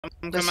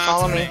Just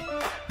follow me.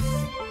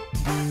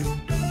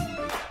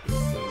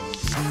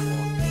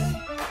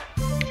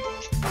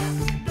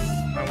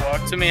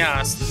 Walk to me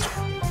hostage.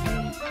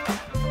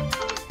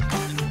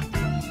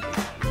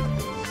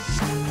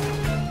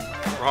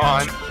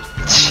 Ron.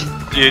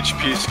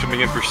 DHP's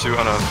coming in pursuit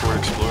on a Ford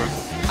Explorer.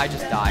 I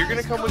just died. You're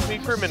gonna come with me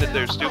for a minute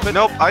there, stupid.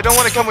 Nope, I don't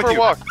want to come with you.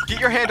 Walk. Get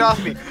your hand off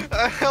me.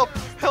 Help!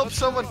 Help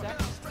someone!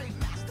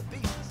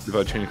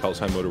 Divide training calls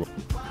high motor.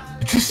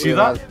 Did you see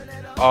that?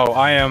 Oh,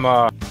 I'm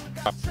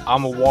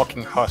a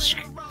walking husk.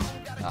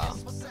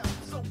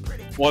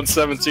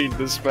 117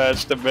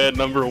 dispatch to bed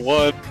number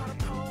 1.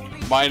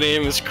 My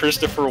name is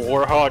Christopher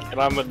Warhawk, and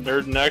I'm a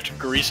nerd-necked,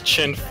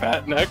 grease-chin,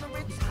 fat-neck.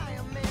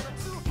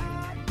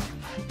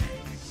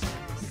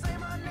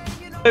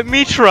 Let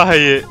me try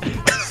it.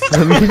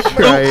 Let me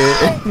try it.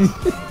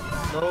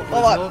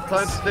 Hold on. No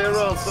time to stay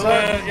around, son.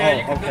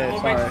 Oh, okay,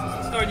 sorry.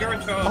 So you're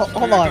in charge.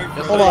 Hold on,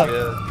 hold on.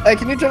 Hey,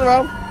 can you turn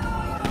around?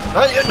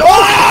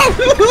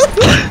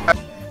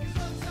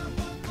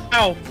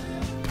 Ow!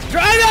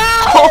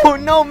 Oh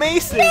no,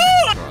 Mason! I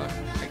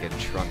get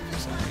drunk for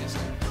some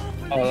reason.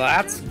 Oh,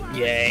 that's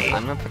yay.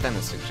 I'm gonna put that in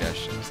the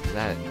suggestions, because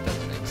that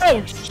doesn't make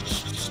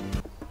sense.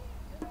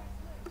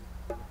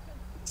 Oh!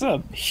 It's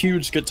a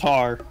huge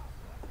guitar.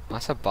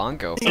 That's a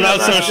bongo. I'm not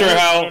so sure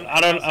how.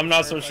 I'm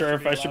not so sure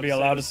if I should be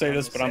allowed to say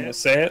this, but I'm gonna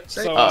say it.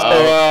 So,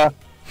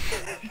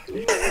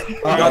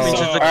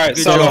 Alright,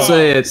 so Don't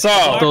say it.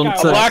 So, Don't a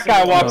say black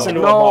guy walks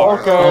into a No, bar.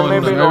 okay, Oh,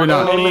 maybe no,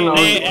 not. maybe not.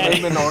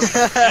 Maybe not.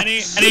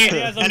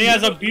 And he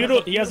has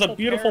a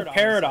beautiful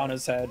parrot on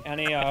his head. And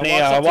he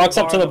walks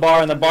up to the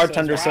bar, and the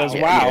bartender says,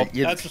 "Wow,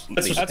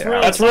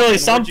 that's really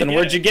something.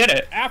 Where'd you get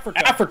it?"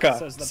 Africa,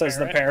 says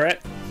the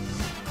parrot.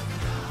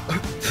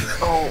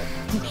 Oh.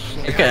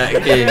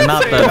 Okay,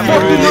 not that.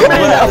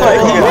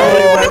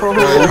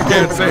 You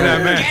can't say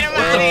that, man.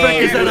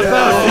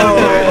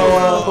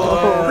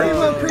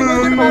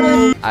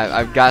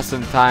 I've got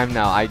some time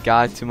now. I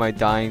got to my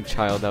dying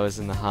child that was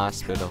in the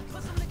hospital.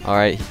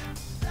 Alright,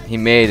 he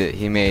made it,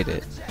 he made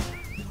it.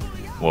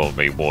 Well,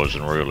 he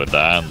wasn't really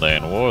dying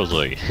then, was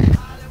he?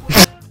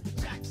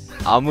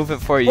 I'll move it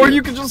for you. Or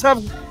you could just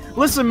have.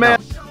 Listen,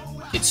 man.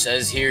 It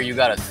says here you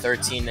got a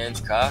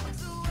 13-inch cock.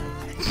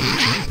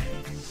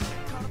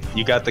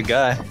 You got the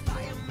guy.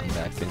 I'm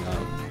backing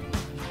up.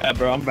 Yeah,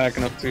 bro, I'm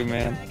backing up too,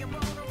 man.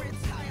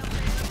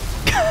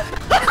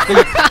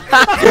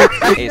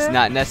 Hey, it's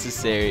not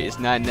necessary. It's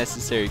not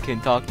necessary. You can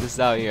talk this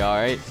out here,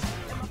 alright?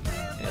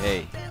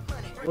 Hey.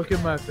 Look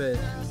at my face.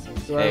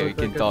 Hey, we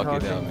can talk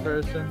it out,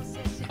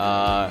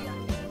 man.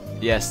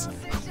 Yes.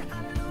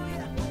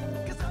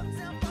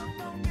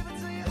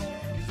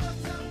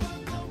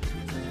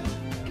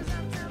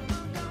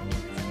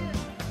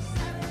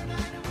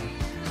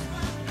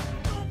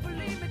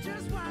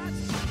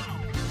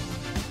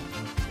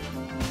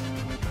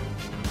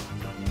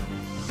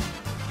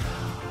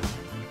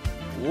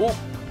 Whoa.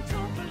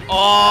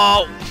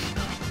 Oh!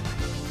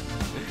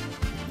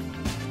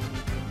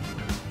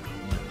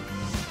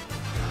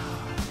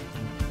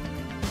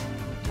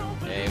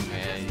 Hey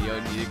man, you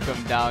don't need to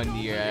come down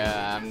here.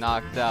 I'm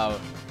knocked out.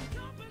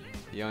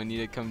 You don't need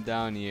to come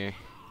down here.